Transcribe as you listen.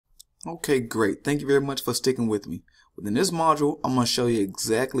Okay, great. Thank you very much for sticking with me. Within this module, I'm going to show you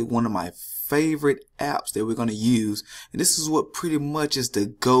exactly one of my favorite apps that we're going to use. And this is what pretty much is the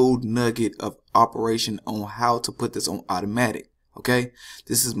gold nugget of operation on how to put this on automatic. Okay,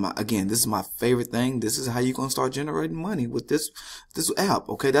 this is my favorite thing. This is how you're going to start generating money with this app.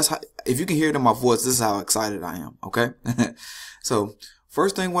 Okay, that's how, if you can hear it in my voice, this is how excited I am. Okay. So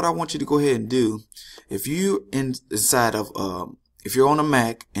first thing, what I want you to go ahead and do, if you inside of if you're on a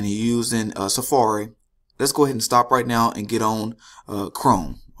Mac and you're using Safari, let's go ahead and stop right now and get on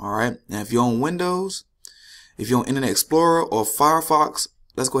Chrome. All right. Now, if you're on Windows, if you're on Internet Explorer or Firefox,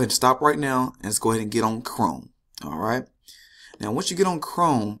 let's go ahead and stop right now and let's go ahead and get on Chrome. All right. Now, once you get on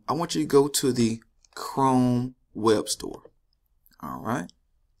Chrome, I want you to go to the Chrome Web Store. All right.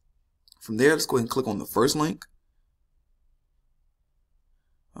 From there, let's go ahead and click on the first link.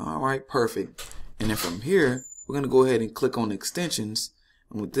 All right, perfect. And then from here, we're going to go ahead and click on extensions.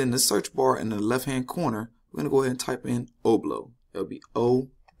 And within the search bar in the left-hand corner, we're going to go ahead and type in Oberlo. It'll be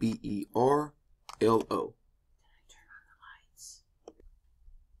O-B-E-R-L-O.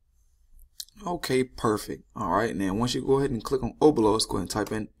 Okay, perfect. All right, and then once you go ahead and click on Oberlo, let's go ahead and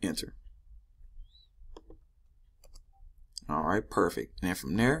type in enter. All right, perfect. And then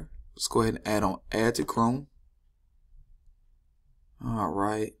from there, let's go ahead and add to Chrome. All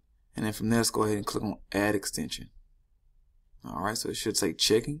right, and then from there, let's go ahead and click on add extension. All right, so it should say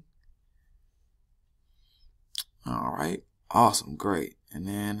checking. All right, awesome, great. And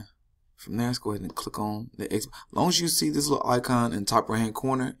then from there, let's go ahead and click on the X. As long as you see this little icon in the top right hand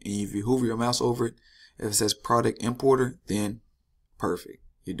corner, and if you hover your mouse over it, if it says product importer, then perfect.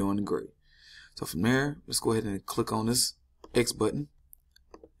 You're doing great. So from there, let's go ahead and click on this X button,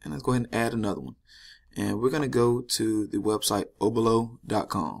 and let's go ahead and add another one. And we're going to go to the website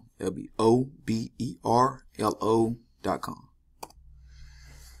oberlo.com. That'll be O-B-E-R-L-O.com.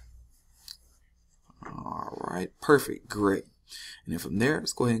 All right, perfect, great. And then from there,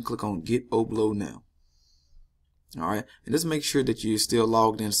 let's go ahead and click on Get Oberlo Now. All right, and just make sure that you're still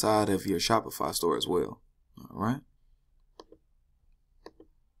logged inside of your Shopify store as well. All right.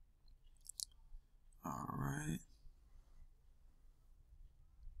 All right.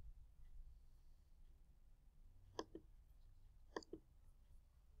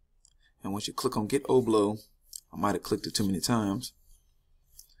 And once you click on Get Oberlo, I might have clicked it too many times.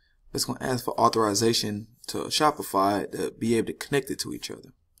 It's going to ask for authorization to Shopify to be able to connect it to each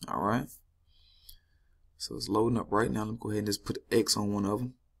other. All right. So it's loading up right now. Let me go ahead and just put an X on one of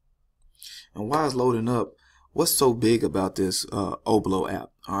them. And while it's loading up, what's so big about this Oberlo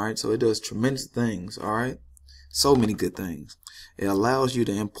app? All right. So it does tremendous things. All right. So many good things. It allows you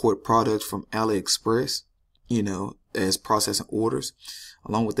to import products from AliExpress, you know, as processing orders.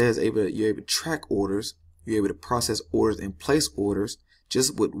 Along with that, you're able to track orders. You're able to process orders and place orders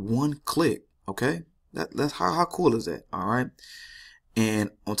just with one click. Okay, that's how cool is that? All right. And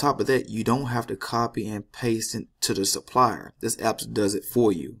on top of that, you don't have to copy and paste it to the supplier. This app does it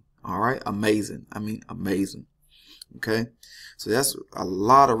for you. All right, amazing. I mean, amazing. Okay, so that's a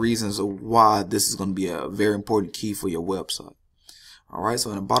lot of reasons of why this is going to be a very important key for your website. All right,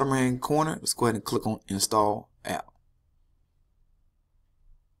 so in the bottom right hand corner, let's go ahead and click on Install App.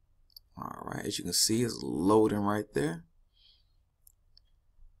 All right, as you can see, it's loading right there.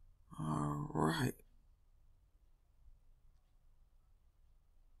 All right.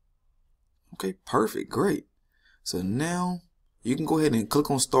 Okay, perfect, great. So now you can go ahead and click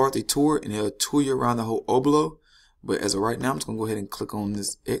on Start the Tour, and it'll tour you around the whole Oberlo. But as of right now, I'm just going to go ahead and click on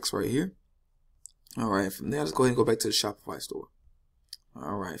this X right here. All right, from there, let's go ahead and go back to the Shopify store.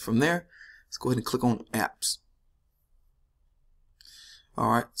 All right, from there, let's go ahead and click on Apps.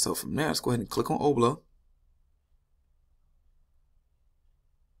 All right, so from there, let's go ahead and click on Oberlo.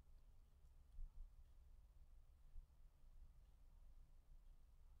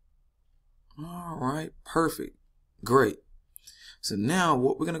 All right, perfect, great. So now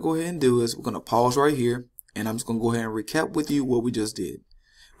what we're going to go ahead and do is we're going to pause right here, and I'm just going to go ahead and recap with you what we just did.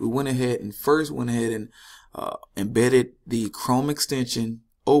 We went ahead and embedded the Chrome extension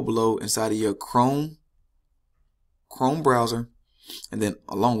Oberlo inside of your Chrome browser. And then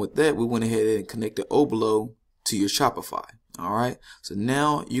along with that, we went ahead and connected Oberlo to your Shopify. All right. So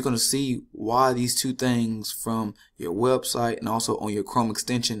now you're going to see why these two things from your website and also on your Chrome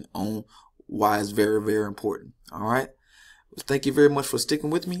extension on why it's very, very important. All right. Well, thank you very much for sticking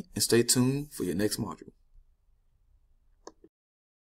with me, and stay tuned for your next module.